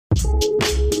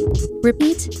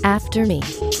Repeat after me.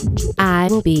 I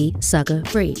will be sucker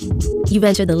free. You've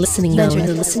entered the listening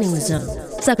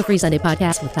zone. Sucker Free Sunday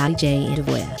podcast with Thotty J and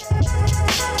Devoya.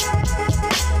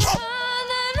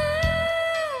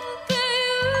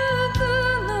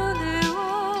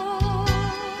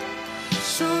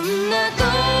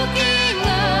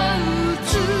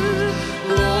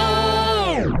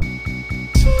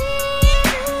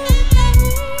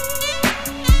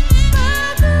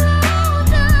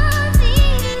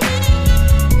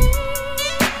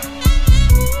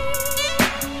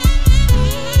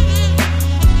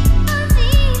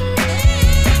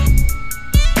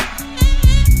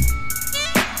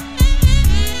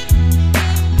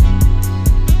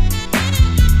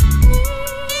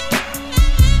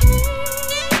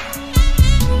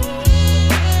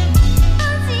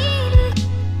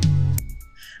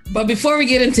 But before we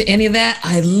get into any of that,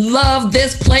 I love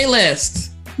this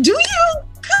playlist. Do you?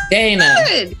 Dana.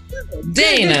 Good.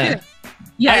 Dana.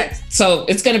 Yeah. So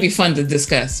it's going to be fun to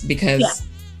discuss because.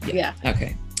 Yeah.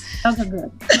 Okay. Okay,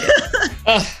 good.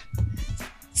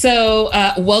 So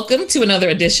welcome to another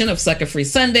edition of Sucker Free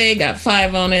Sunday. Got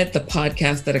 5 on it, the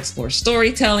podcast that explores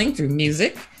storytelling through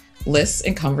music, lists,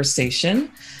 and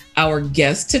conversation. Our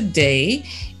guest today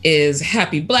is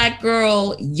happy Black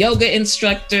girl, yoga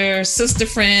instructor, sister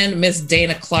friend, Miss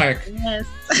Dana Clark. Yes.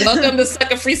 Welcome to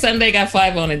Sucker Free Sunday. Got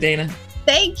 5 on it, Dana.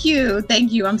 Thank you.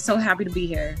 I'm so happy to be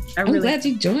here. I'm glad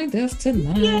you joined us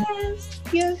tonight.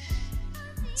 Yes.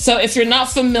 So if you're not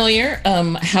familiar,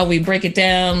 how we break it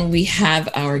down, we have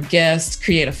our guest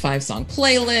create a 5-song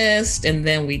playlist and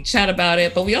then we chat about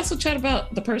it, but we also chat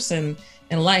about the person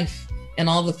and life and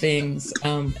all the things.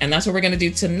 And that's what we're going to do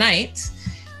tonight.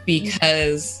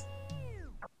 Because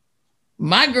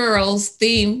my girl's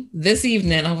theme this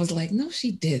evening, I was like, no,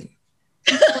 she didn't.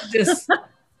 This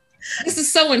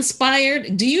is so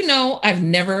inspired. Do you know I've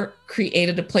never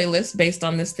created a playlist based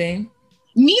on this thing?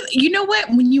 You know what?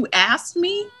 When you asked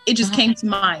me, it just came to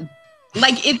mind.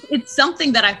 Like it's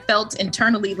something that I felt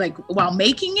internally, like while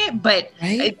making it, but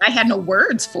I had no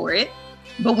words for it.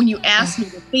 But when you asked me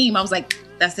the theme, I was like,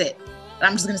 that's it.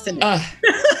 I'm just going to send it.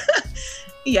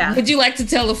 Yeah. Would you like to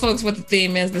tell the folks what the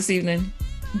theme is this evening?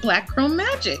 Black Girl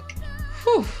Magic.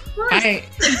 Whew.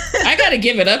 I got to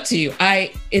give it up to you.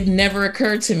 It never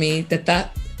occurred to me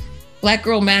that Black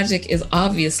Girl Magic is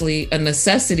obviously a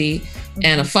necessity,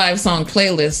 and a 5-song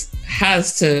playlist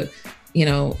has to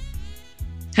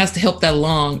help that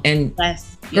along. And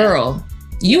girl,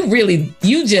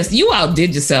 you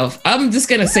outdid yourself. I'm just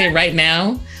going to say right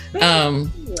now,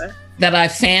 that I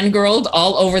fangirled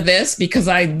all over this because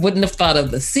I wouldn't have thought of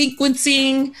the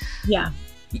sequencing. Yeah.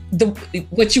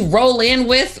 What you roll in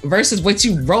with versus what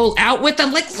you roll out with.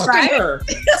 I'm like, look at her.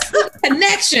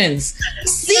 Connections.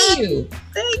 See you.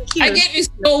 Thank you. I gave you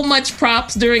so much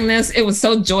props during this. It was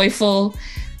so joyful.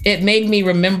 It made me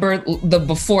remember the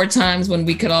before times when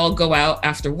we could all go out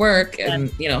after work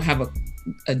and, have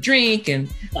a drink and,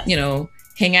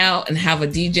 hang out and have a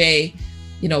DJ,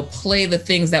 play the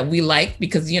things that we like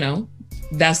because,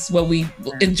 that's what we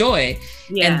enjoy.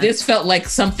 Yeah. And this felt like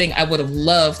something I would have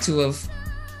loved to have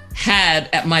had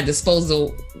at my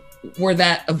disposal were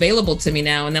that available to me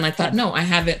now. And then I thought, no, I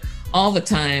have it all the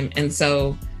time. And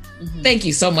so thank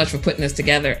you so much for putting this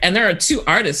together. And there are 2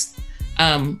 artists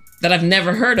that I've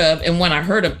never heard of. And when I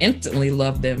heard them, instantly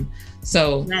loved them.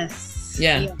 So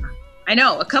yeah. I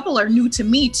know a couple are new to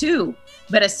me too.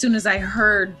 But as soon as I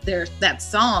heard that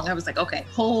song, I was like, okay,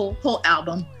 whole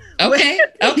album. Okay.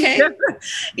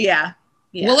 Yeah.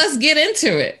 Well, let's get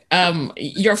into it.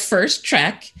 Your first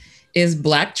track is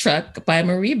Black Truck by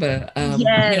Mereba.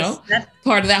 That's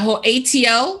part of that whole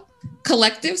ATL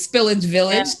collective, Spillage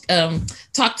Village. Yeah.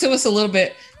 Talk to us a little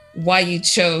bit why you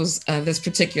chose this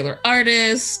particular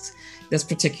artist, this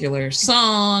particular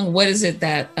song. What is it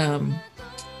that,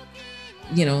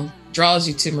 draws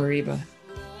you to Mereba?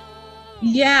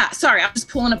 Yeah. Sorry, I'm just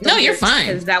pulling up. No, you're fine.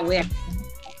 Because that way.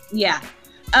 Yeah.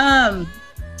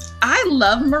 I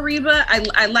love Mereba.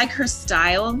 I like her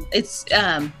style. It's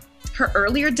her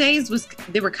earlier days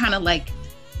they were kind of like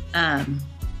not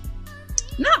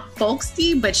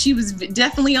folksy, but she was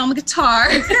definitely on the guitar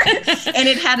and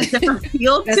it had a different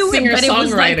feel to it. But it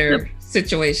was like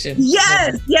situation.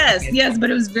 Yes.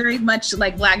 But it was very much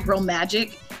like Black Girl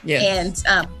Magic. Yes.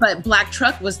 And but Black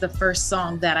Truck was the first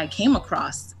song that I came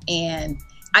across, and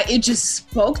it just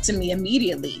spoke to me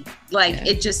immediately. Like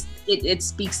it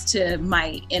speaks to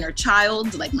my inner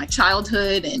child, like my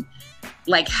childhood, and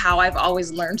like how I've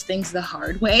always learned things the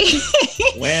hard way.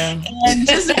 Wow. And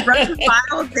just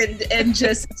wild and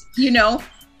just,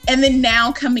 and then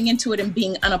now coming into it and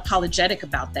being unapologetic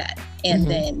about that. And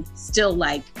then still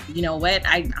like, you know what,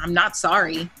 I'm not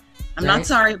sorry. I'm not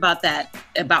sorry about that,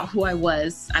 about who I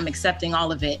was. I'm accepting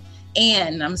all of it.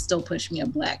 And I'm still pushing me a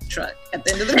black truck at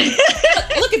the end of the day.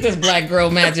 Look at this black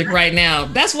girl magic right now.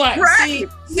 That's why,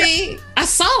 see, I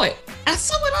saw it. I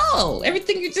saw it all.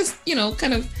 Everything you just,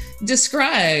 kind of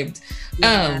described.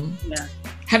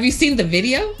 Have you seen the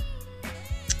video?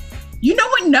 You know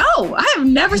what? No, I have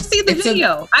never seen the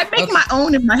video. I make my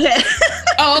own in my head.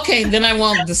 Oh, okay. Then I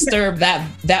won't disturb that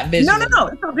visual. No.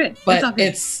 It's all good. But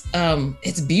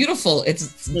it's beautiful. It's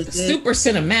super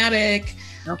cinematic.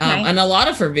 Okay. And a lot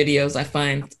of her videos I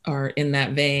find are in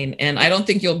that vein, and I don't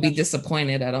think you'll be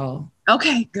disappointed at all.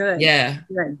 Okay, good. Yeah.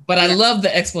 Good. But I love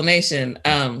the explanation.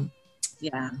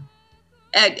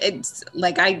 It's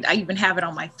like I even have it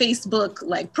on my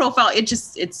Facebook profile.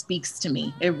 It speaks to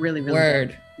me. It really Word.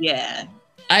 Does. Yeah.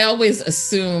 I always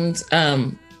assumed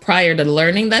prior to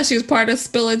learning that she was part of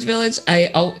Spillage Village,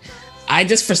 I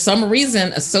just for some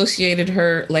reason associated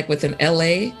her with an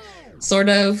LA sort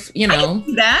of, I can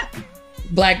see that.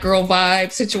 Black girl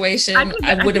vibe situation.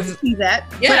 I would have see that.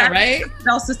 Yeah, right. I could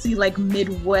also see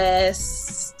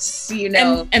Midwest,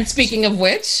 And speaking of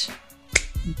which,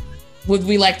 would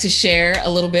we like to share a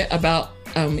little bit about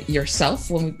yourself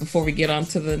before we get on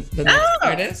to the next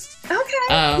artist?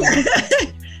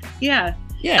 Okay. Yeah.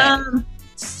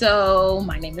 So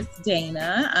my name is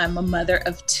Dana. I'm a mother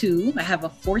of 2. I have a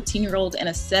 14-year-old and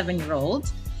a 7-year-old.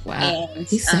 Wow. And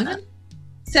he's 7?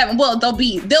 7. Well, they'll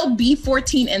be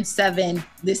 14 and 7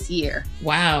 this year.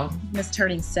 Wow. I'm just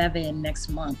turning 7 next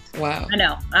month. Wow. I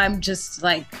know. I'm just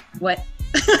like, what?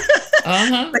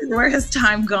 Uh-huh. Where has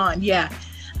time gone? Yeah.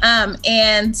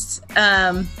 And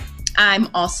I'm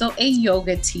also a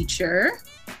yoga teacher.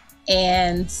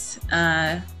 And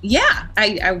I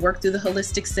work through the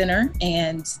Holistic Center,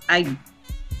 and I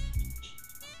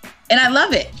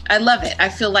love it. I love it. I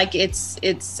feel like it's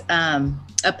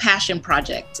a passion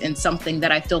project and something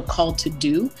that I feel called to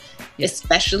do,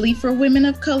 especially for women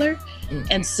of color. Mm-hmm.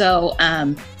 And so,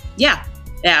 I'm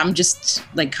just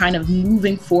kind of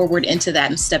moving forward into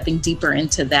that and stepping deeper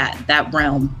into that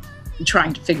realm, and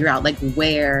trying to figure out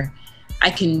where I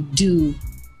can do,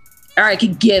 or I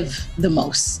could give the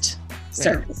most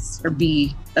service or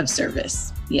be of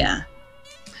service. Yeah.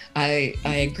 I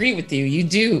agree with you. You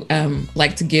do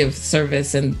like to give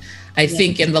service. And I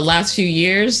think in the last few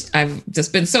years, I've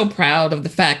just been so proud of the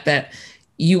fact that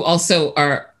you also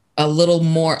are a little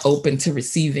more open to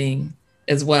receiving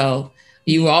as well.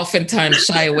 You oftentimes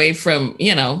shy away from,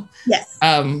 Yes.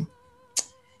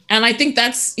 And I think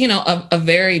that's, a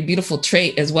very beautiful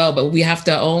trait as well. But we have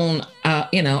to own,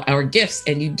 our gifts,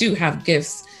 and you do have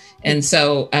gifts. And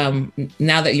so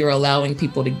now that you're allowing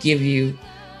people to give you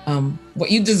what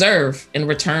you deserve in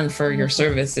return for your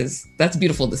services, that's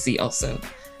beautiful to see also.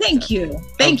 Thank you.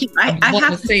 Thank you. I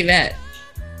have to say that.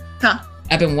 Huh?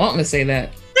 I've been wanting to say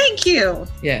that. Thank you.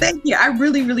 Yeah. Thank you. I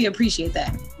really, really appreciate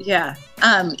that. Yeah.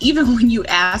 Even when you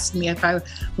asked me if I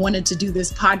wanted to do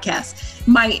this podcast,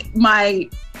 my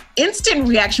instant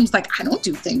reaction was I don't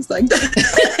do things like that.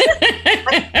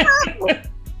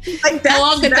 How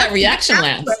long did that reaction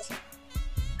last?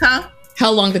 Huh?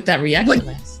 How long did that reaction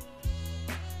last?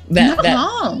 Not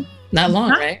long. Not long,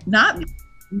 right? Not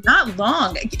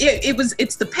long.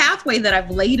 It's the pathway that I've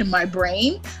laid in my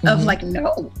brain of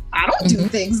no, I don't do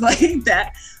things like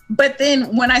that. But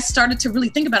then when I started to really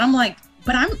think about it, I'm like,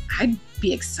 but I'd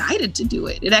be excited to do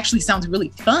it. It actually sounds really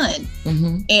fun.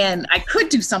 And I could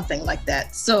do something like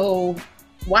that. So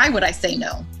why would I say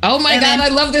no? Oh my God, I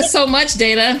love this so much,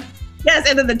 Dana. Yes,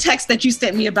 and then the text that you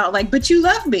sent me about but you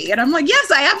love me. And I'm like, yes,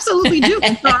 I absolutely do.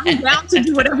 And so I'm down to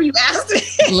do whatever you asked me.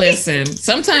 Listen,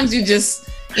 sometimes you just,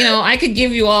 I could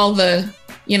give you all the,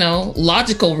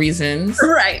 logical reasons.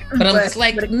 Right. But I'm just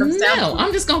no,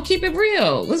 I'm just going to keep it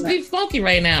real. Let's be funky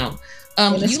right now.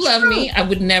 You love me. I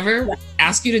would never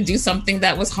ask you to do something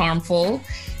that was harmful.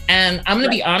 And I'm going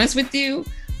to be honest with you.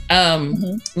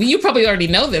 You probably already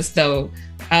know this though.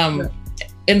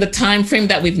 In the time frame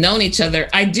that we've known each other,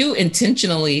 I do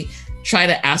intentionally try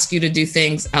to ask you to do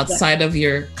things outside of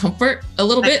your comfort a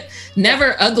little bit.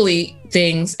 Never ugly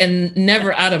things and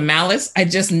never out of malice. I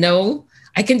just know,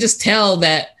 I can just tell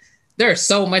that there's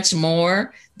so much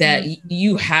more that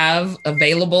you have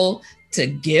available to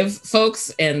give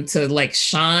folks and to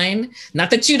shine. Not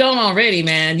that you don't already,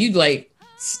 man. You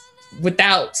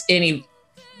without any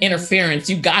interference,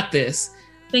 you got this.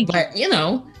 Thank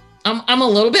you. I'm a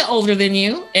little bit older than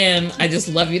you, and I just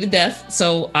love you to death.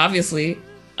 So obviously,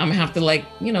 I'm gonna have to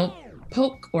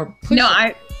poke or push. No,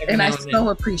 I so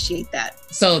appreciate that.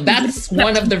 So that's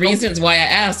one of the reasons why I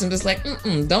asked. I'm just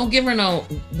don't give her no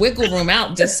wiggle room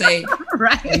out. Just say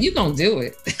Right. Well, you gonna do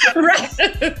it. Right.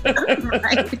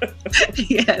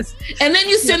 Yes. And then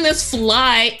you send this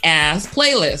fly ass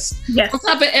playlist on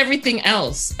top of everything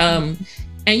else. And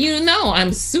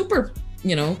I'm super,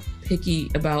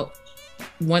 picky about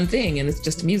one thing, and it's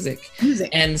just music.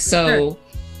 And so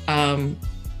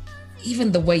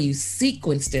even the way you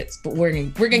sequenced it, but we're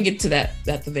gonna get to that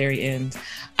at the very end.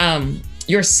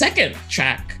 Your second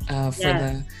track for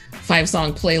the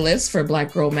 5-song playlist for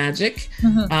Black Girl Magic.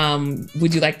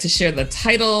 Would you like to share the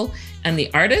title and the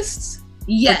artist?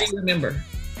 Yes. Or do you remember?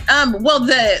 Well,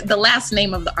 the last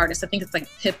name of the artist, I think it's like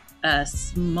Pip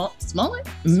Smollett?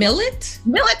 Millet?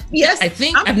 Yes. I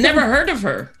think I've never heard of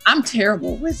her. I'm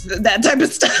terrible with that type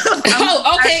of stuff.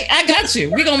 Okay, I got you.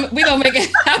 We gonna make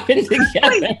it happen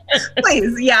together.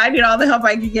 Please. Yeah, I need all the help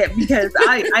I can get because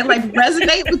I like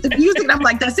resonate with the music and I'm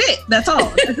like, that's it. That's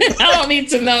all. I don't need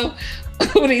to know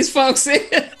who these folks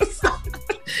is.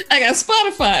 I got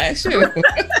Spotify. Sure.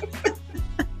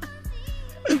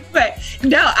 But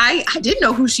no, I didn't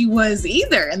know who she was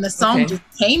either. And the song just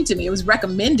came to me. It was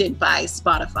recommended by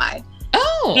Spotify.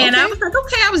 Oh, and I was like,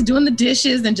 okay, I was doing the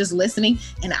dishes and just listening.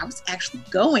 And I was actually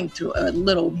going through a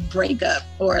little breakup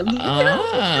or a little,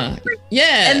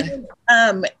 yeah.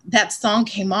 And that song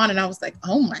came on and I was like,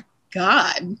 oh my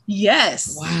God.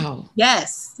 Yes. Wow.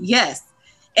 Yes.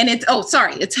 And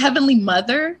it's Heavenly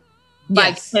Mother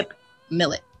by Pip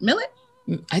Millet.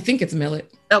 I think it's Millet.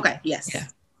 Okay. Yes. Yeah.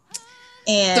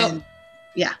 And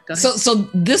go ahead. So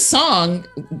this song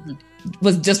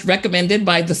was just recommended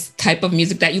by the type of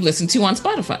music that you listen to on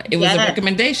Spotify. It was a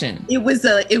recommendation. It was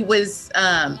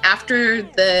after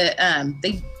the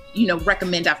they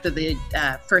recommend after the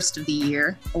first of the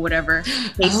year or whatever.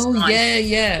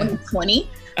 2020.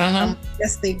 I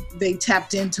guess they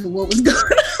tapped into what was going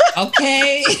on.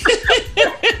 Okay.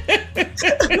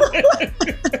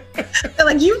 They're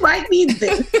like, you might need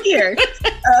this here.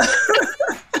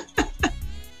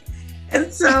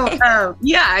 And so,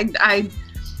 I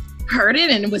heard it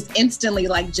and was instantly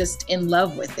like just in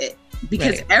love with it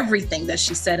because everything that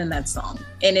she said in that song.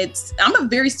 And I'm a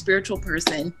very spiritual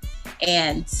person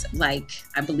and like,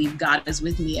 I believe God is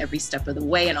with me every step of the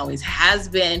way and always has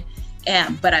been.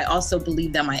 But I also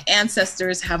believe that my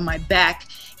ancestors have my back.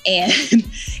 And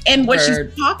what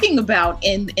she's talking about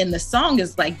in the song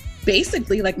is like,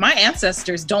 basically like my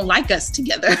ancestors don't like us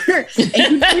together.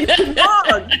 And you did me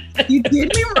wrong. You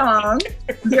did me wrong.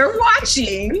 They're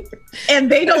watching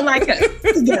and they don't like us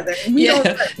together.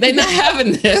 They're not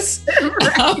having this.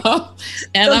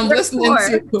 And I'm listening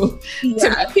to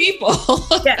my people.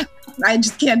 I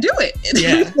just can't do it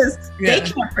because they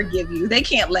can't forgive you. They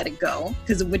can't let it go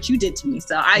because of what you did to me.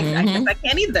 So I guess I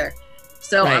can't either.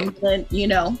 So I'm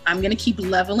gonna keep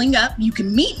leveling up. You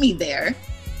can meet me there.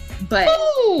 But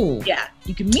you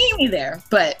can meet me there.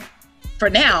 But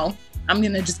for now, I'm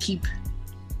gonna just keep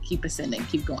ascending,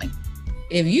 keep going.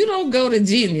 If you don't go to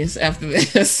Genius after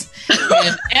this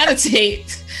and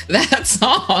annotate that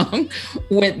song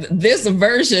with this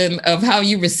version of how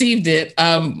you received it,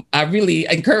 I really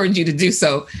encourage you to do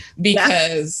so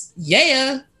because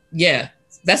that's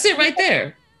it right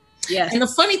there. Yes. And the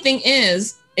funny thing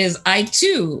is I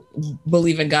too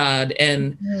believe in God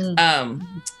and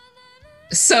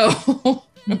so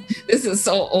this is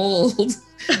so old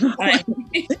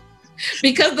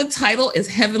because the title is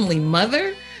Heavenly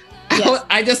Mother.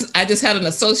 I just had an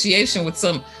association with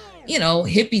some,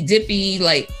 hippy dippy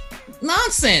like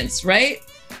nonsense, right?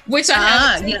 Which I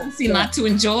have a tendency not to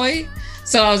enjoy.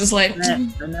 So I was just like,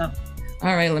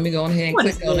 all right, let me go ahead and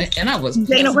click on it. And I was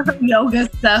Dana with her yoga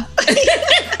stuff.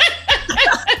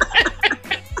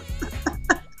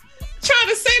 Trying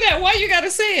to say that. Why you gotta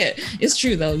say it? It's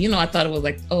true though. I thought it was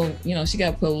like, she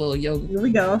gotta put a little yoga. Here we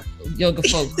go. Yoga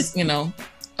folks,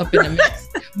 up in the mix.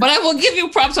 But I will give you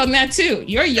props on that too.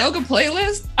 Your yoga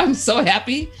playlist, I'm so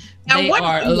happy. They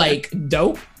are like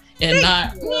dope and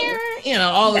not,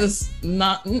 all this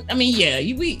not. I mean,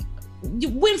 we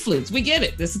wind flutes. We get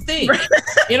it. This is the thing.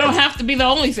 It don't have to be the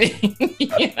only thing.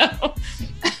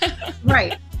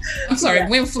 Right. I'm sorry,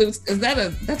 wind flutes.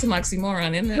 That's an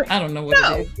oxymoron, isn't it? I don't know what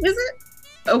it is. Is it?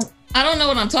 Oh, I don't know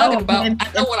what I'm talking about. I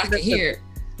know what I can hear.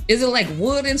 Is it like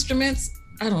wood instruments?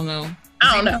 I don't know.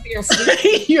 I don't know. You're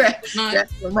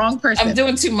the wrong person. I'm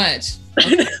doing too much.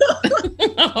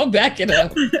 I'll back it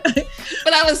up.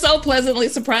 But I was so pleasantly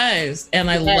surprised, and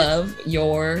I love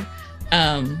your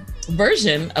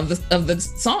version of the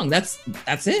song. That's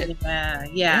it.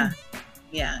 Yeah.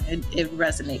 It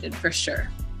resonated for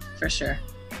sure.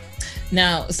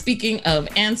 Now, speaking of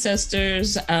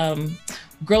ancestors,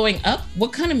 growing up,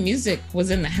 what kind of music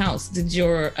was in the house? Did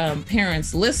your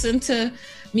parents listen to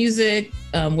music?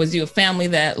 Was you a family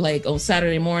that like on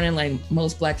Saturday morning, like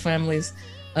most Black families,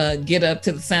 get up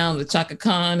to the sound of Chaka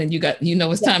Khan and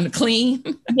it's time to clean?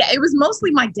 Yeah, it was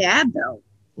mostly my dad though.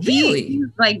 Really? He was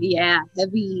like, heavy on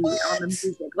the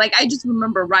music. Like I just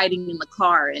remember riding in the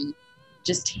car and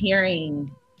just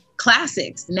hearing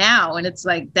classics now, and it's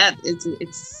like that.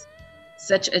 It's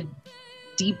such a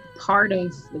deep part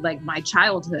of like my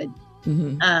childhood.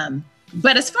 Mm-hmm.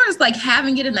 But as far as like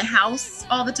having it in the house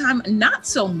all the time, not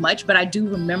so much. But I do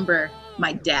remember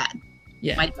my dad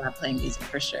playing music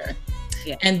for sure.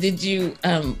 Yeah. And did you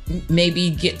maybe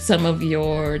get some of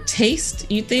your taste,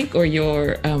 you think, or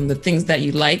your the things that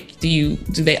you like? Do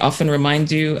they often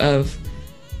remind you of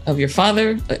your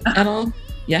father at all?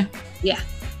 Yeah.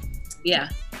 Yeah,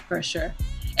 for sure.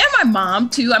 And my mom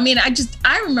too. I mean,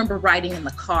 I remember riding in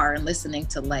the car and listening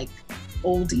to like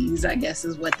oldies, I guess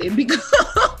is what they'd be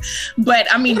called. But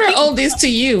I mean, what are oldies to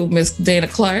you, Miss Dana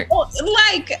Clark?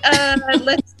 Like,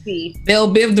 let's see.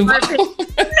 Belle Biv DeVoe.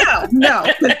 No.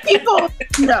 I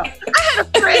had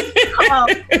a friend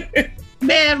called,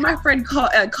 my friend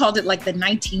called it like the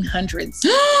 1900s.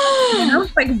 And I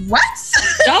was like, what?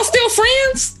 Y'all still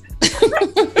friends?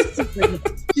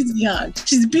 She's young.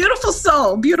 She's a beautiful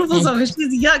soul.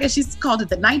 She's young and she's called it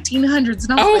the 1900s.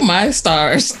 And oh, like, my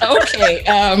stars. Okay.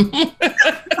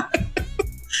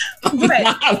 But,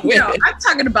 I'm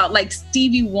talking about like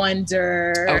Stevie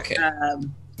Wonder. Okay.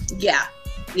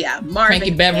 Marvin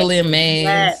Frankie Beverly and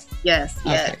Mays. Yes.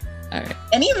 Okay. All right.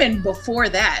 And even before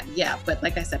that, but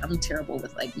like I said, I'm terrible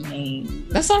with like names.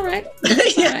 That's all right.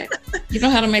 That's all right. You know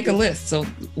how to make a list, so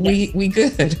we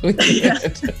good. We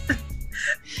good.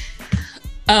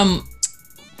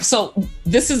 So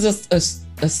this is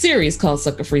a series called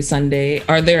Sucker Free Sunday.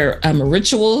 Are there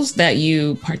rituals that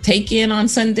you partake in on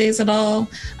Sundays at all?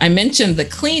 I mentioned the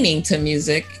cleaning to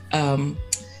music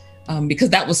because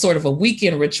that was sort of a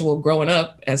weekend ritual growing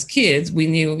up as kids. We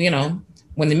knew,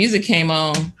 when the music came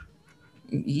on,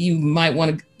 you might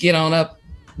want to get on up,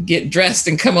 get dressed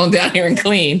and come on down here and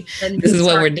clean. And this is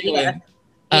what we're doing.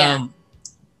 Yeah.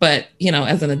 But,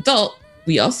 as an adult,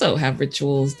 we also have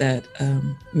rituals that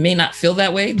may not feel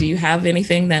that way. Do you have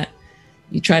anything that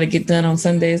you try to get done on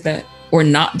Sundays or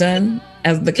not done,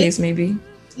 as the case may be?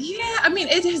 Yeah, I mean,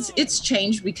 it's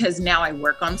changed because now I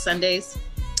work on Sundays.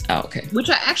 Oh, okay. Which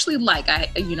I actually like. I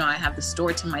have the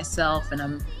store to myself, and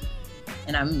I'm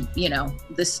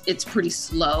it's pretty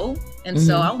slow, and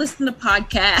so I'll listen to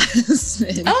podcasts.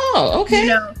 And,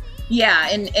 okay.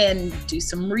 And do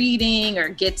some reading or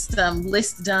get some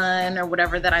lists done or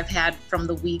whatever that I've had from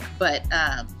the week. But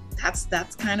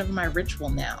that's kind of my ritual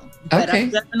now. But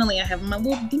okay. I have my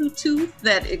little Bluetooth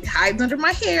that it hides under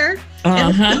my hair,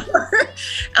 and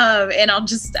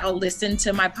I'll listen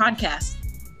to my podcast.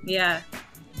 Yeah.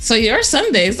 So your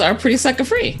Sundays are pretty sucker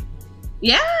free.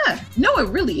 Yeah, no, it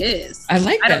really is. I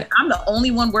like that. I'm the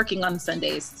only one working on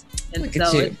Sundays, and look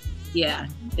at you.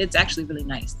 It's actually really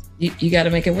nice. You got to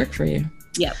make it work for you.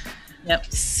 Yep.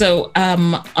 So,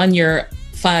 on your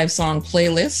 5-song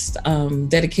playlist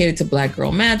dedicated to Black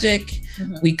Girl Magic,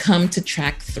 we come to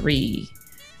track 3,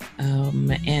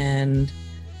 and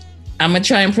I'm gonna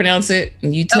try and pronounce it,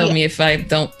 and you tell me if I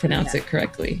don't pronounce it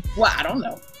correctly. Well, I don't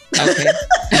know. Okay.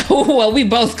 Well, we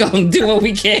both gonna do what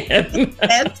we can.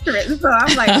 That's correct. So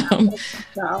I'm like, I don't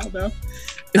know.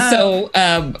 So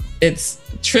it's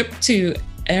Trip to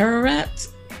Ararat.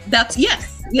 That's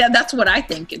what I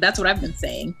think. That's what I've been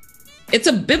saying. It's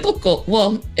a biblical.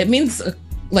 Well, it means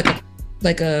like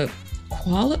a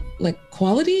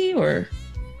quality, or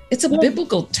it's a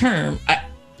biblical term.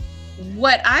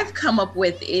 What I've come up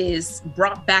with is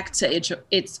brought back to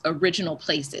its original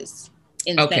places.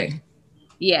 Okay.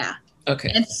 Yeah. Okay.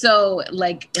 And so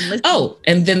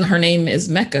and then her name is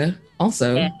Mecca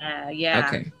also. Yeah.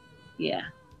 Okay. Yeah.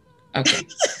 Okay.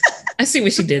 I see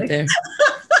what she did there.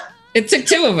 It took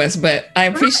 2 of us, but I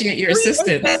appreciate your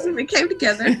assistance. We came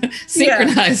together.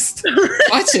 Synchronized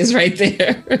watches right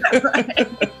there.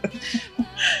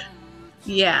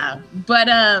 Yeah. But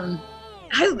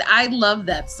I love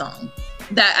that song.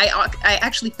 That I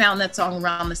actually found that song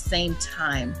around the same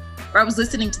time. Or I was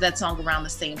listening to that song around the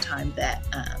same time that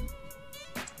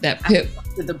Pip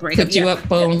the break picked you up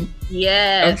bone.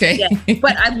 Yes. Okay. Yes.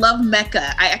 But I love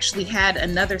Mecca. I actually had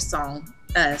another song,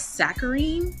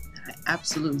 Saccharine. I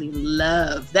absolutely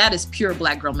love. That is pure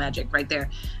Black Girl Magic right there.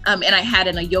 And I had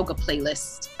in a yoga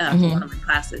playlist for one of my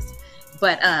classes.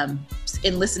 But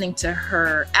in listening to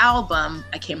her album,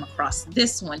 I came across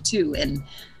this one too, and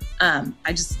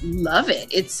I just love it.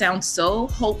 It sounds so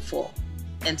hopeful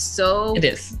and so it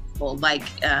is like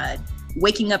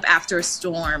waking up after a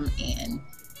storm and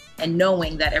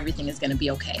knowing that everything is going to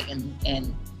be okay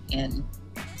and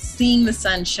seeing the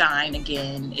sun shine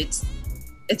again. It's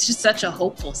just such a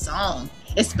hopeful song,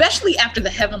 especially after the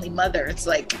Heavenly Mother. It's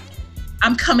like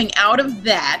I'm coming out of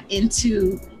that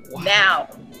into now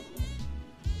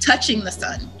touching the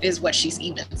sun is what she's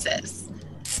even says.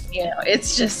 You know,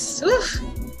 it's just,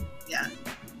 yeah.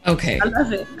 Okay. I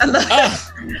love it.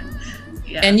 it.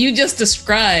 Yeah. And you just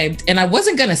described, and I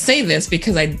wasn't going to say this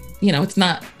because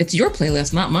it's your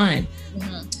playlist, not mine.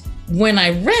 Mm-hmm. When I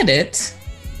read it,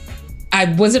 I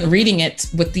wasn't reading it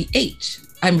with the H.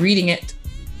 I'm reading it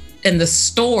in the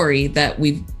story that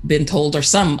we've been told, or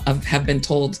some have been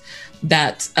told,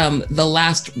 that the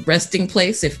last resting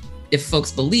place, if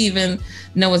folks believe in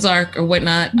Noah's Ark or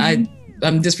whatnot, mm-hmm.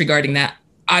 I'm disregarding that.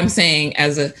 I'm saying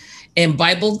in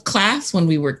Bible class when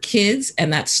we were kids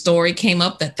and that story came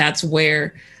up, that's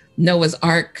where Noah's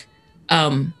Ark,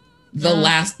 the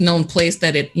last known place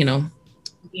that it,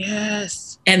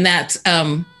 Yes. And that,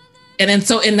 and then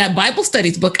so in that Bible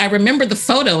studies book, I remember the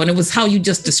photo, and it was how you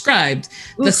just described.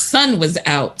 Oof. The sun was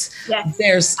out. Yes.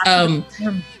 There's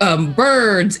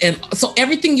birds. And so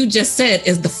everything you just said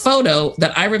is the photo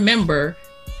that I remember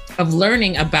of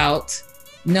learning about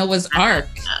Noah's Ark.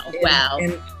 Wow.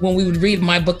 And when we would read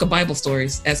my book of Bible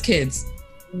stories as kids.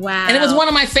 Wow. And it was one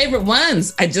of my favorite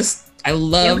ones. I just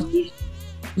loved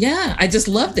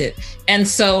it. And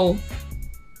so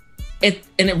it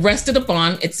rested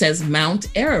upon, it says Mount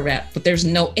Ararat, but there's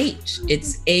no H.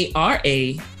 It's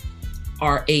Ararat.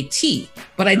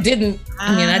 But I didn't,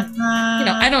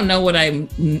 I don't know what I'm.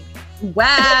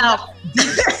 Wow.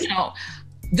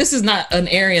 This is not an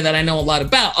area that I know a lot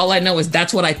about. All I know is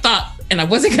that's what I thought, and I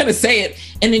wasn't going to say it.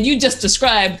 And then you just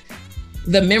described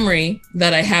the memory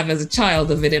that I have as a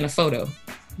child of it in a photo.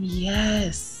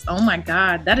 Yes. Oh my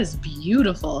God. That is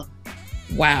beautiful.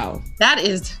 Wow. That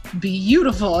is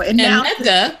beautiful. And now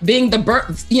Mecca being the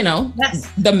birth, yes.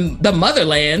 the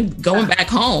motherland, going back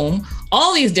home,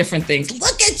 all these different things.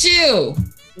 Look at you.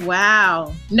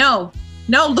 Wow. No,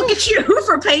 look at you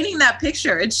for painting that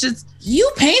picture. It's just. You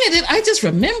painted it. I just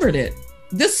remembered it.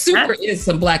 This is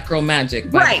some Black girl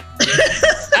magic. Right.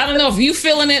 I don't know if you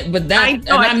feeling it, but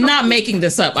I'm not making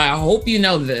this up. I hope you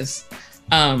know this.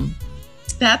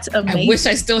 That's amazing. I wish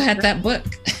I still had that book.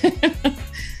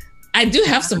 I do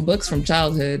have some books from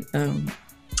childhood.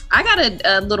 I got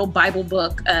a little Bible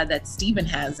book that Stephen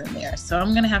has in there. So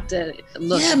I'm going to have to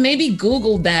look. Yeah, maybe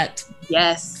Google that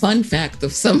fun fact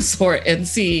of some sort and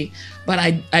see. But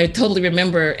I totally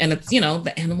remember. And it's,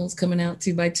 the animals coming out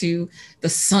 2 by 2, the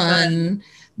sun,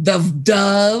 the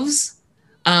doves,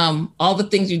 all the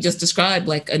things you just described,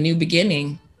 like a new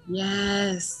beginning.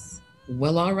 Yes.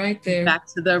 Well, all right there. Back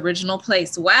to the original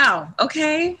place. Wow.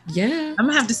 Okay. Yeah. I'm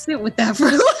going to have to sit with that for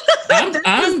a little.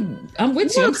 I'm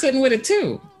with you. I'm sitting with it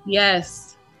too.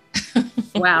 Yes.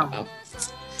 Wow.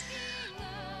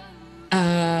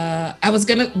 I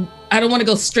don't want to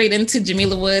go straight into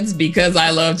Jamila Woods because I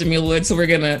love Jamila Woods. So we're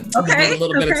going to give a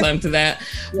little bit of time to that.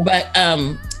 Yeah. But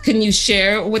can you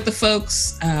share with the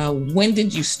folks, when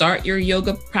did you start your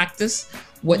yoga practice?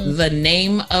 What the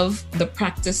name of the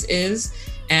practice is?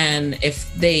 And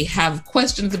if they have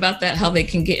questions about that, how they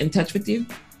can get in touch with you?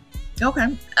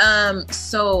 Okay.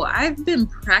 So I've been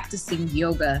practicing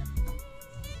yoga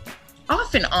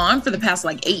off and on for the past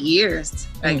 8 years,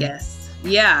 I guess.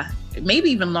 Yeah, maybe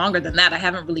even longer than that. I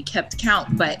haven't really kept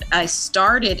count, but I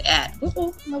started at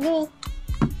your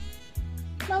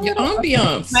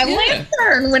ambiance. My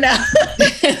lantern went out.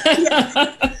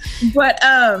 But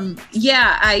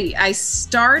I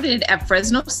started at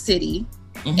Fresno City.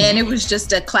 Mm-hmm. And it was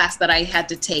just a class that I had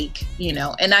to take,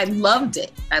 and I loved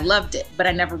it, but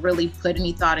I never really put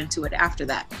any thought into it after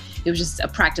that. It was just a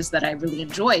practice that I really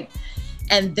enjoyed.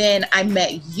 And then I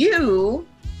met you,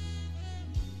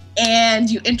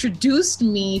 and you introduced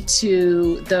me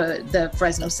to the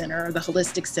Fresno Center, or the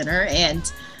Holistic Center,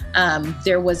 and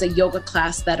there was a yoga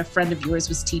class that a friend of yours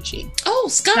was teaching. Oh,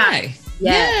 Sky.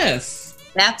 Yes.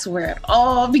 That's where it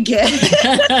all began.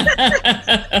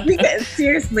 Because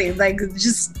seriously,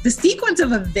 just the sequence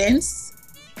of events,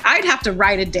 I'd have to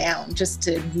write it down just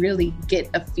to really get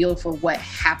a feel for what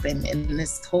happened in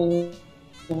this whole,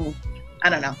 I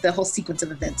don't know, the whole sequence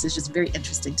of events is just very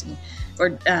interesting to me,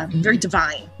 or very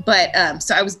divine. But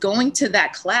so I was going to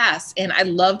that class, and I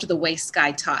loved the way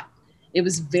Sky taught. It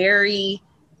was very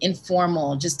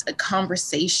informal, just a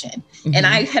conversation. Mm-hmm. And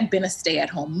I had been a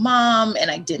stay-at-home mom,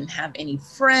 and I didn't have any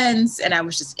friends, and I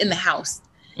was just in the house.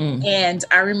 Mm-hmm. And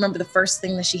I remember the first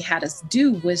thing that she had us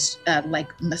do was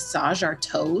massage our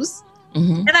toes.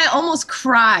 Mm-hmm. And I almost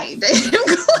cried.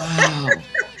 Wow.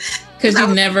 Because you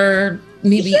never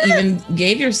maybe even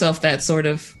gave yourself that sort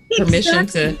of permission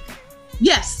to.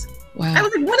 Yes. Wow. I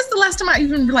was like, when is the last time I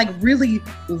even like really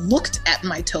looked at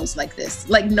my toes like this?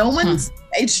 Like no one's,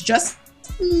 it's just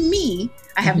me.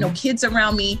 I have no kids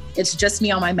around me. It's just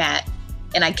me on my mat.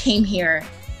 And I came here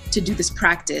to do this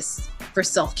practice for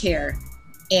self-care.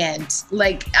 And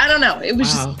like, I don't know, it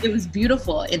was just, it was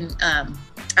beautiful. And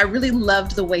I really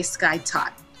loved the way Sky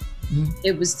taught.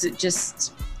 It was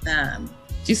just,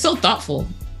 she's so thoughtful.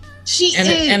 She is.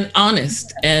 And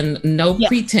honest and no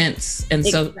pretense. And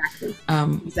so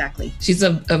exactly. She's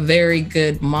a very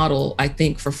good model, I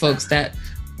think, for folks that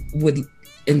would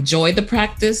enjoy the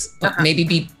practice, but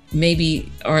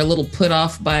maybe are a little put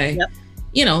off by,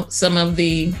 you know, some of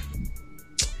the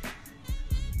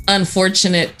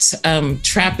unfortunate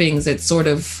trappings that sort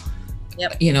of,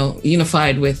 you know,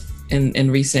 unified with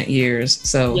in recent years.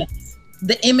 So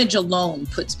the image alone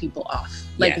puts people off.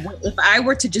 Like if I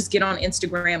were to just get on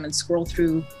Instagram and scroll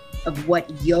through of what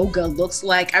yoga looks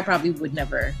like, I probably would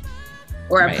never,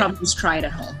 or I'd probably just try it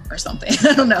at home or something.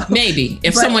 I don't know. Maybe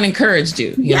if someone encouraged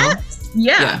you. You know?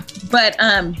 Yeah. But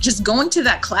just going to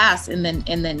that class and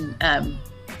then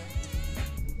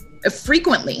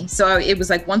frequently. So it was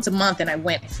like once a month, and I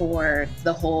went for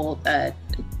the whole the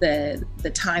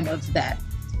time of that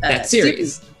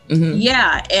series.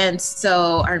 Yeah. And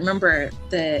so I remember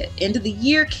the end of the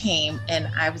year came and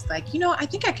I was like, you know, I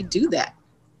think I could do that.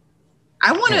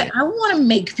 I want to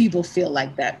make people feel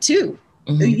like that too,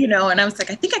 you know? And I was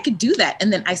like, I think I could do that.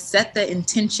 And then I set the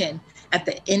intention at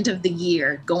the end of the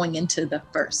year going into the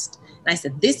first. And I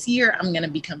said, this year I'm going to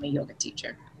become a yoga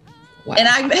teacher. Wow. And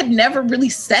I had never really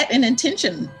set an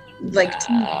intention, like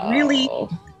to really,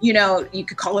 you know, you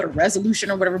could call it a resolution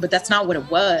or whatever, but that's not what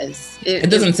it was. It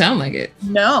doesn't sound like it.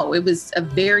 No, it was a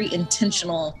very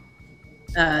intentional,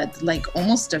 like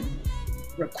almost a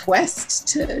request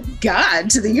to God,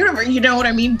 to the universe, you know what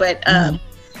I mean? But,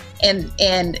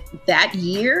 and that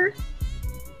year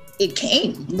it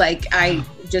came, like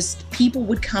people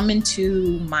would come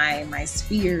into my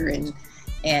sphere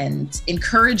and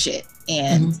encourage it.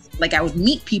 And like, I would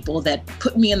meet people that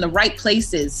put me in the right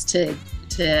places to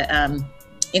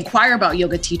inquire about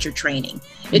yoga teacher training.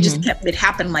 It just it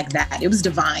happened like that. It was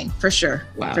divine for sure.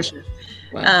 Wow. For sure.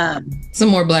 Wow. Some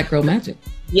more Black Girl Magic.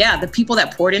 Yeah. The people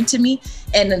that poured into me,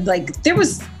 and like,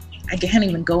 I can't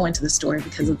even go into the story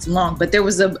because it's long, but there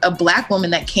was a Black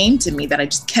woman that came to me that I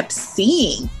just kept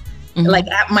seeing. Like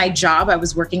at my job, I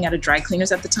was working at a dry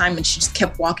cleaners at the time, and she just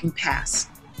kept walking past,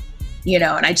 you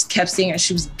know, and I just kept seeing her.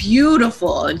 She was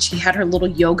beautiful, and she had her little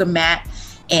yoga mat.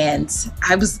 And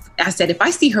I said, if I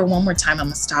see her one more time, I'm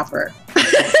gonna stop her. and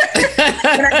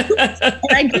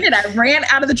I did. I ran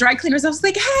out of the dry cleaners. I was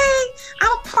like, hey,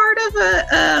 I'm part of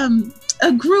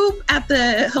a group at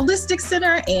the Holistic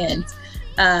Center, and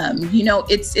you know,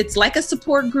 it's like a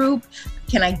support group.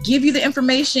 Can I give you the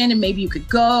information and maybe you could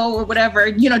go or whatever,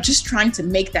 you know, just trying to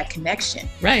make that connection.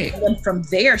 Right. And then from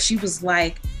there, she was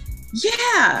like,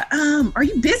 yeah, are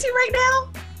you busy right now?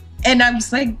 And I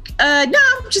was like, no,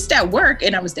 I'm just at work.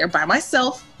 And I was there by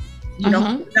myself, you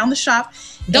know, down the shop.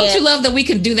 Don't you love that we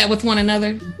can do that with one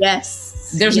another?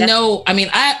 Yes. There's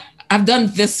I've done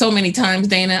this so many times,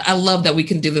 Dana. I love that we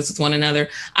can do this with one another.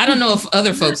 I don't know if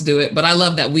other folks do it, but I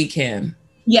love that we can.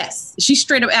 Yes. She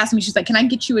straight up asked me, she's like, can I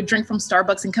get you a drink from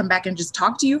Starbucks and come back and just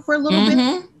talk to you for a little bit?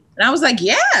 And I was like,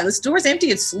 yeah, the store's empty.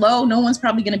 It's slow. No one's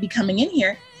probably going to be coming in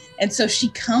here. And so she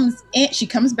comes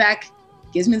back,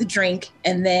 gives me the drink.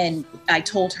 And then I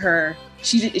told her,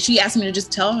 she asked me to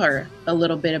just tell her a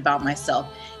little bit about myself.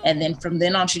 And then from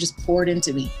then on, she just poured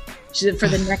into me. She said for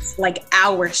the next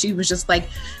hour, she was just like,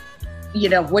 you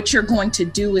know, what you're going to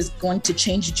do is going to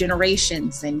change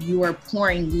generations, and you are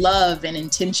pouring love and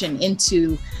intention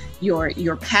into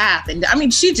your path. And I mean,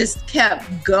 she just kept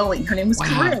going. Her name was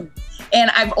Corinne.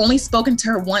 And I've only spoken to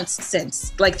her once since,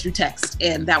 through text,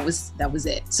 and that was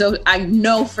it. So I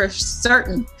know for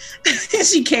certain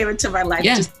she came into my life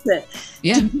just to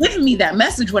give me that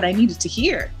message, what I needed to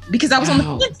hear, because I was on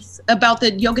the fence about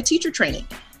the yoga teacher training.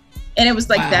 And it was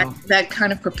like that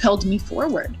kind of propelled me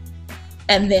forward.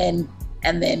 And then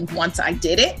once I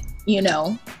did it, you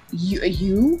know,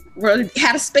 you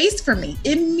had a space for me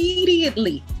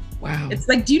immediately. Wow. It's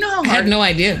like, do you know how hard? I had no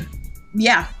idea.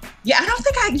 Yeah. Yeah.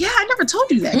 I never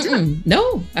told you that.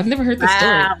 No, I've never heard the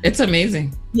story. It's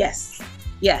amazing. Yes.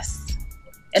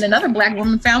 And another Black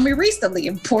woman found me recently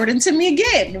and poured into me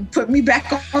again and put me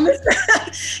back on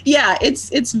this. Yeah,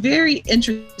 it's very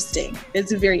interesting.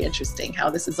 It's very interesting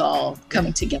how this is all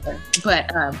coming together.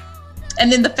 But,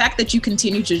 and then the fact that you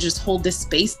continue to just hold this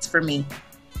space for me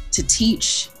to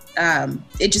teach,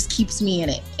 it just keeps me in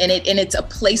it. And it's a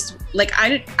place,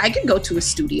 I could go to a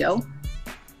studio,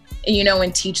 you know,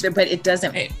 and teach there, but it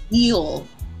doesn't feel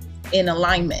in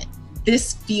alignment.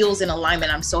 this feels in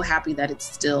alignment. I'm so happy that it's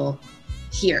still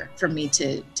here for me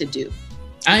to do.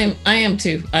 I am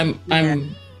too.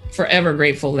 I'm forever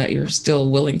grateful that you're still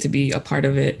willing to be a part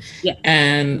of it. Yeah.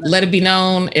 And let it be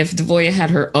known, if Devoya had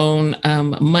her own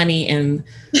money and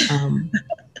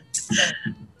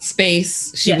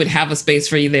space, she would have a space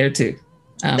for you there too.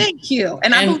 Thank you.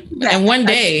 And one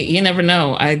day, you never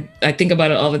know. I think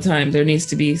about it all the time. There needs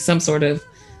to be some sort of,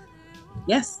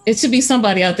 it should be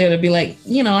somebody out there to be like,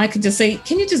 I could just say,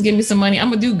 can you just give me some money? I'm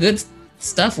gonna do good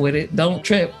stuff with it. Don't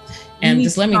trip. And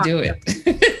just let me do it.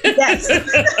 Yes.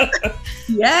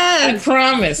 Yes. I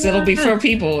promise it'll be for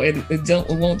people. It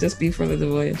won't just be for the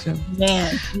Devoya show.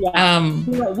 Man.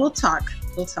 Yeah. We'll talk.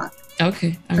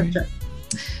 Okay. All right. Sure.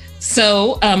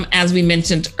 So, as we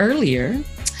mentioned earlier,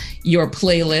 your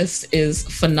playlist is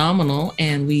phenomenal,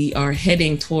 and we are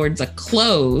heading towards a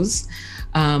close.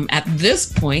 At this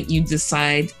point, you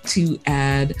decide to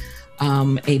add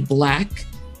a Black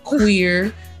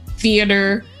queer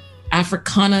theater,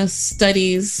 Africana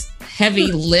studies,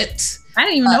 heavy lit, I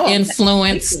didn't even know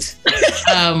influenced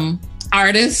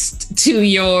artist to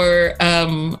your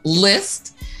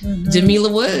list,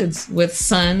 Jamila Woods with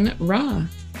Sun Ra.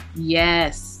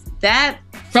 Yes, that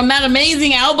from that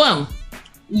amazing album.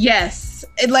 Yes,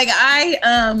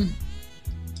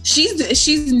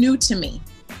 she's new to me.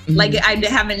 Mm-hmm. Like I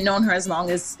haven't known her as long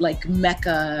as like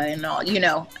Mecca and all,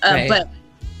 right. But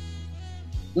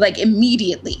like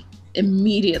immediately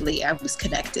I was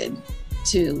connected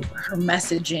to her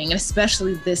messaging, and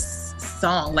especially this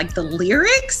song, like the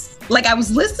lyrics. Like I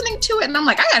was listening to it and I'm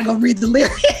like, I gotta go read the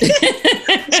lyrics.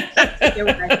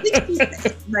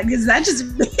 Like, is that just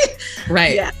me?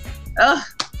 Right? Yeah. Oh,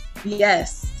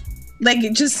 yes. Like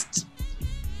it just,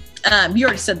 you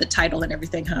already said the title and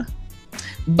everything, huh?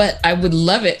 But I would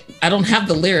love it. I don't have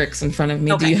the lyrics in front of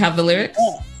me. Okay. Do you have the lyrics?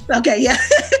 Yeah. Okay, yeah.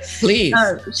 Please.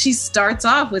 She starts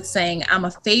off with saying, I'm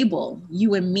a fable,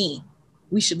 you and me.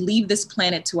 We should leave this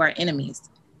planet to our enemies.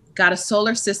 Got a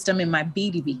solar system in my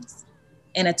BDBs.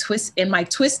 And my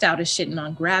twist out is shitting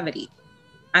on gravity.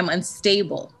 I'm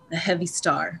unstable, a heavy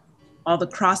star. All the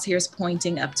crosshairs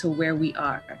pointing up to where we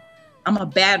are. I'm a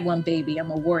bad one, baby.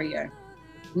 I'm a warrior.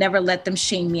 Never let them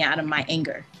shame me out of my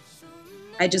anger.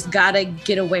 I just gotta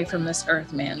get away from this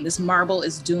earth, man. This marble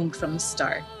is doomed from the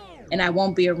start. And I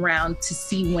won't be around to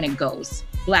see when it goes.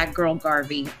 Black girl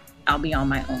Garvey, I'll be on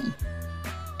my own.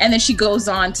 And then she goes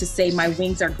on to say, my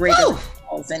wings are greater than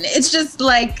walls. And it's just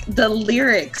like the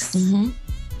lyrics. Mm-hmm.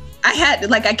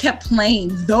 I kept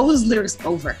playing those lyrics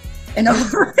over and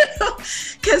over.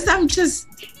 Cause I'm just.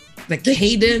 The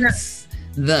cadence,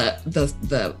 the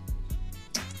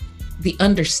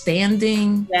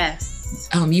understanding. Yes.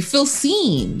 You feel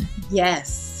seen.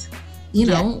 Yes. You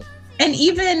know. And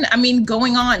even,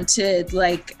 going on to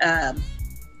like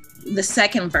the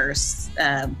second verse.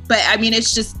 But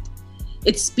it's just,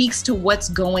 it speaks to what's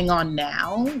going on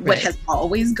now, right. What has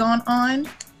always gone on,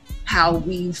 how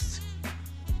we've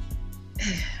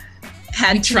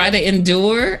had to try to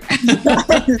endure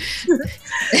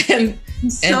and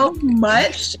so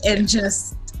much, and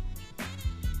just,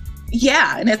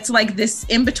 and it's like this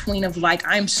in between of like,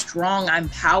 I'm strong, I'm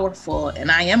powerful, and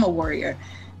I am a warrior,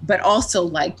 but also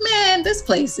like, man, this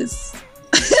place is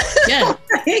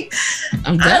like,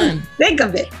 I'm done. Sick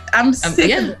of it. I'm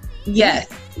sick of it. Yes.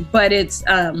 But it's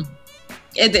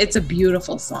a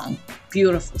beautiful song.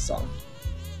 Beautiful song.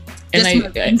 And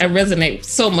I resonate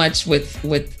so much with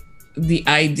the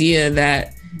idea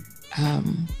that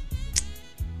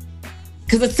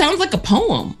because it sounds like a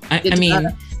poem.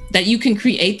 That you can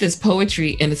create this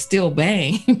poetry and it's still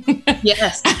bang.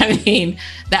 Yes.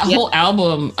 That whole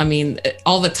album,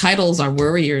 all the titles are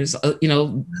warriors,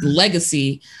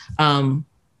 Legacy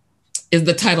is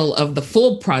the title of the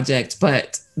full project,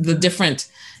 but the different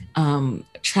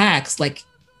tracks, like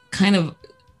kind of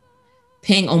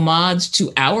paying homage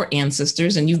to our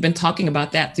ancestors. And you've been talking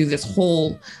about that through this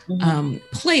whole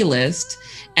playlist,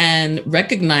 and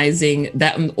recognizing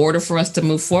that in order for us to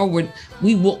move forward,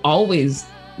 we will always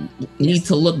need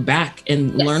to look back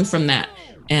and learn from that,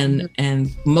 and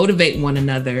motivate one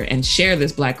another and share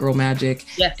this Black girl magic,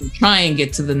 and try and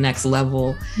get to the next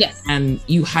level. Yes. And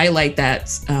you highlight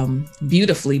that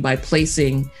beautifully by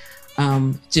placing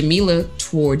Jamila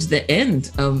towards the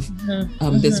end of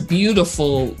this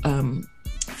beautiful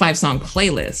 5-song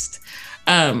playlist.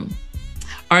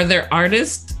 Are there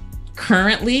artists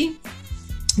currently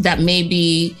that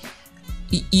maybe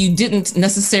you didn't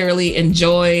necessarily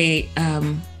enjoy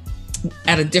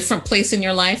at a different place in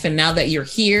your life, and now that you're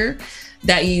here,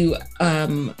 that you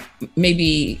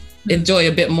maybe enjoy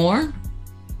a bit more?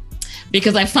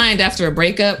 Because I find after a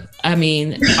breakup, I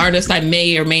mean, artists I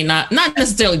may or may not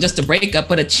necessarily just a breakup,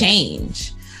 but a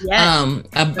change, yes.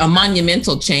 A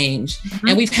monumental change. Mm-hmm.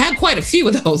 And we've had quite a few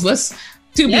of those,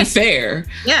 be fair.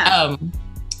 Yeah.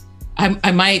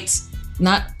 I might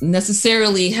not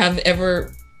necessarily have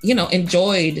ever,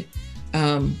 enjoyed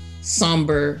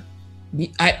somber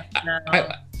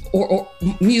or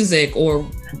music or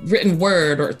written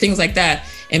word or things like that.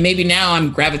 And maybe now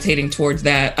I'm gravitating towards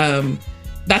that.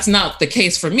 That's not the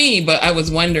case for me, but I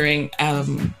was wondering,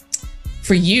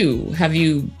 for you, have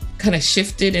you kind of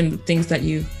shifted in the things that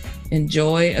you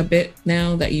enjoy a bit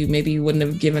now that you maybe wouldn't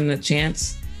have given a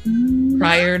chance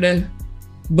prior to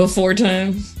before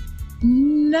times?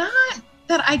 Not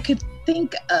that I could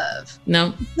think of.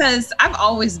 No? Because I've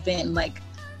always been like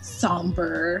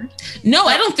somber. No,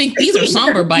 I don't think these are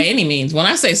somber by any means. When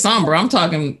I say somber, I'm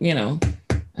talking,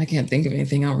 I can't think of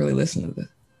anything. I don't really listen to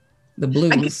the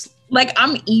blues.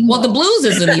 I'm emo. Well, the blues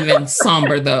isn't even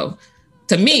somber though.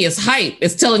 To me, it's hype.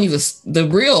 It's telling you the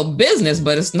real business,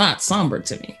 but it's not somber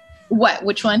to me. What?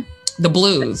 Which one? The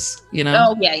blues,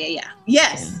 Oh, yeah. Yes.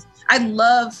 Yeah. I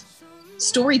love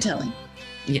storytelling.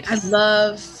 Yes.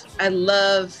 I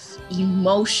love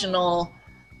emotional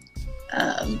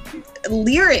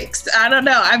lyrics. I don't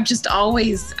know. I've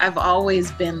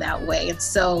always been that way. And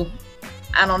so,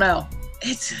 I don't know.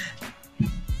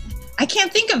 I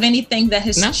can't think of anything that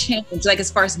has changed, like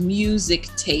as far as music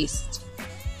taste.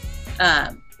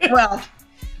 Well,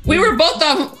 we were both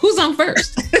on. Who's on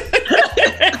first?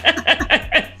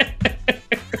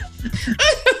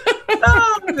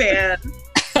 Oh man.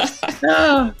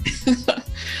 Oh.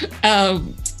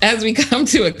 As we come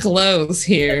to a close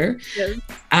here, yes.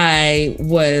 I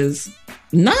was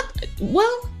I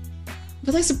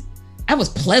was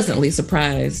pleasantly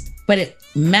surprised, but it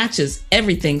matches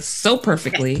everything so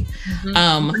perfectly.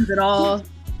 Mm-hmm. It all.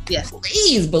 Yes.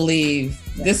 Please believe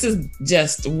this is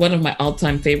just one of my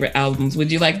all-time favorite albums. Would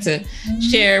you like to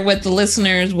share with the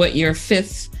listeners what your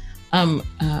fifth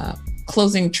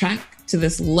closing track to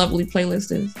this lovely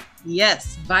playlist is?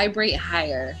 Yes, Vibrate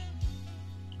Higher.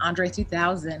 Andre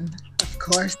 3000, of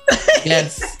course.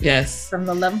 Yes. From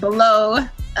The Love Below.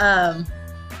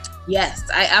 Yes,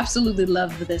 I absolutely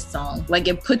love this song. Like,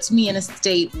 it puts me in a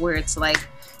state where it's like,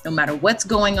 no matter what's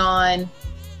going on,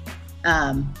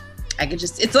 I could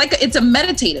just, it's a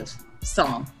meditative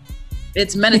song.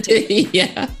 It's meditative.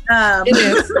 Yeah.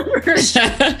 It is.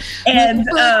 And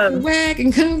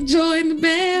wagon, come join the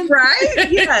band.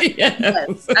 Right?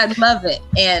 Yes. I love it.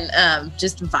 And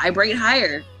just vibrate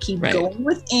higher. Keep going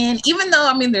within. Even though,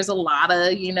 I mean, there's a lot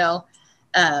of,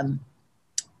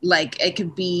 like it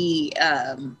could be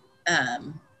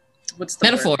what's the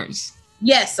metaphors? Word?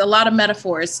 Yes, a lot of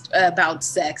metaphors about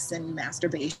sex and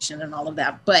masturbation and all of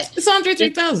that. But it's Andre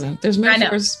 3000. There's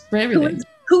metaphors for everything.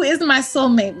 Who is my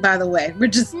soulmate, by the way? We're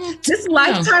just this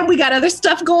lifetime. We got other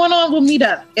stuff going on. We'll meet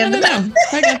up. I don't know.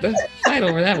 I got the fight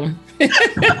over that one.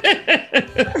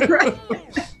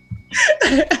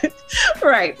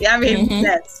 Right. I mean,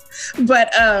 yes.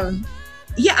 But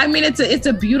yeah. I mean, it's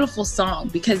a beautiful song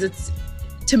because it's,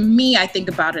 to me, I think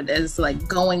about it as like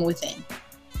going within.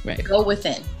 Right. Go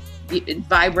within.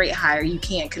 Vibrate higher. You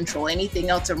can't control anything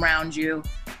else around you.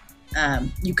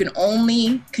 You can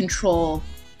only control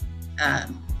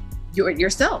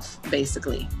yourself,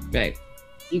 basically. Right.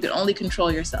 You can only control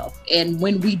yourself. And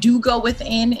when we do go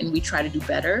within and we try to do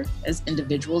better as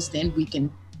individuals, then we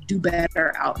can do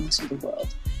better out into the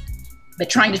world. But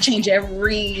trying to change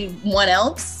everyone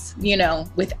else,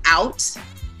 without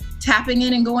tapping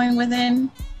in and going within,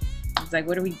 it's like,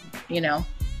 what are we, Yeah.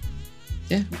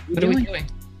 What are we doing?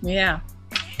 Yeah.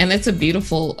 And it's a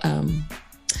beautiful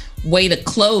way to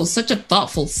close such a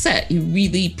thoughtful set. You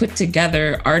really put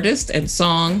together artists and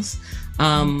songs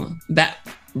that,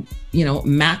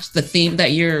 match the theme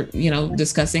that you're,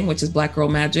 discussing, which is Black Girl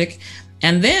Magic.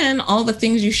 And then all the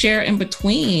things you share in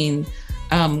between,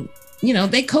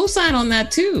 they co-sign on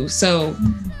that too. So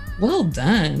well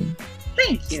done.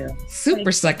 Thank you.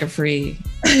 Super sucker free.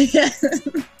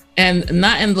 And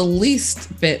not in the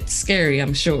least bit scary,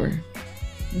 I'm sure.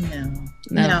 No.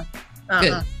 Good.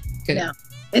 No.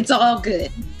 It's all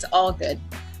good. It's all good.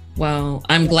 Well,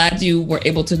 I'm glad you were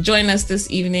able to join us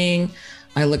this evening.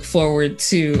 I look forward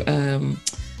to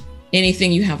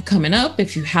anything you have coming up.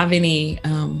 If you have any,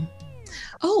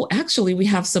 actually, we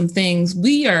have some things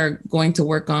we are going to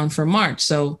work on for March.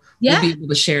 So we'll be able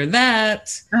to share that.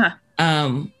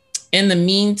 In the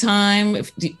meantime,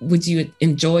 would you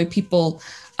enjoy people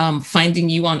finding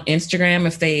you on Instagram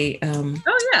if they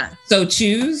so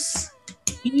choose?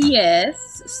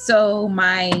 Yes. So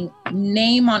my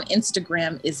name on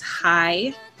Instagram is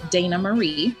Hi Dana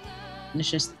Marie. And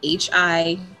it's just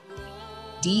HIDANAMARIE.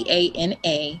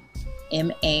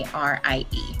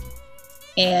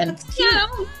 And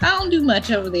I don't do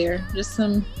much over there. Just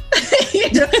some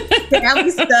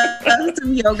family stuff,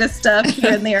 some yoga stuff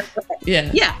here and there.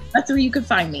 Yeah, that's where you can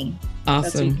find me.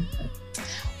 Awesome.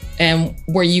 And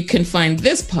where you can find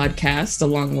this podcast,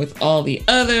 along with all the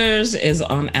others, is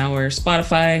on our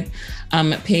Spotify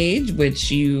page,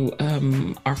 which you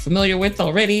are familiar with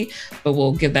already, but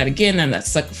we'll give that again. And that's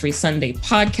Sucker Free Sunday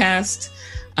podcast.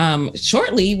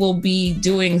 Shortly, we'll be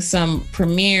doing some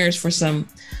premieres for some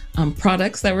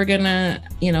products that we're gonna,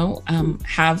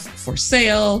 have for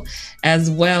sale, as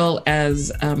well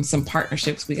as some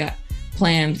partnerships we got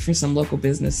planned for some local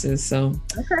businesses. So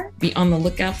be on the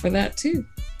lookout for that too.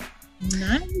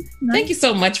 Nice. Thank you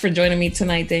so much for joining me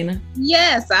tonight, Dana.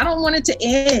 Yes, I don't want it to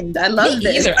end. I love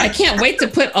this. Either. I can't wait to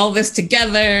put all this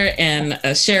together and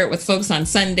share it with folks on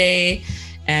Sunday.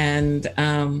 And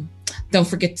don't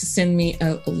forget to send me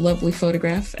a lovely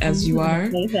photograph as you are.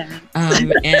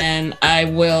 And I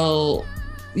will,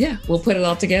 we'll put it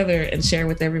all together and share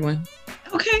with everyone.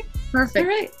 Okay, perfect. All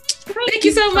right. Thank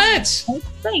you so much.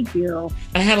 Thank you.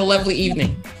 I had a lovely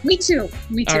evening. Me too.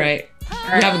 All right. You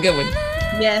have a good one.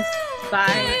 Yes. Bye.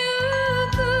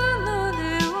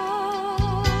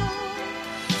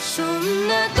 So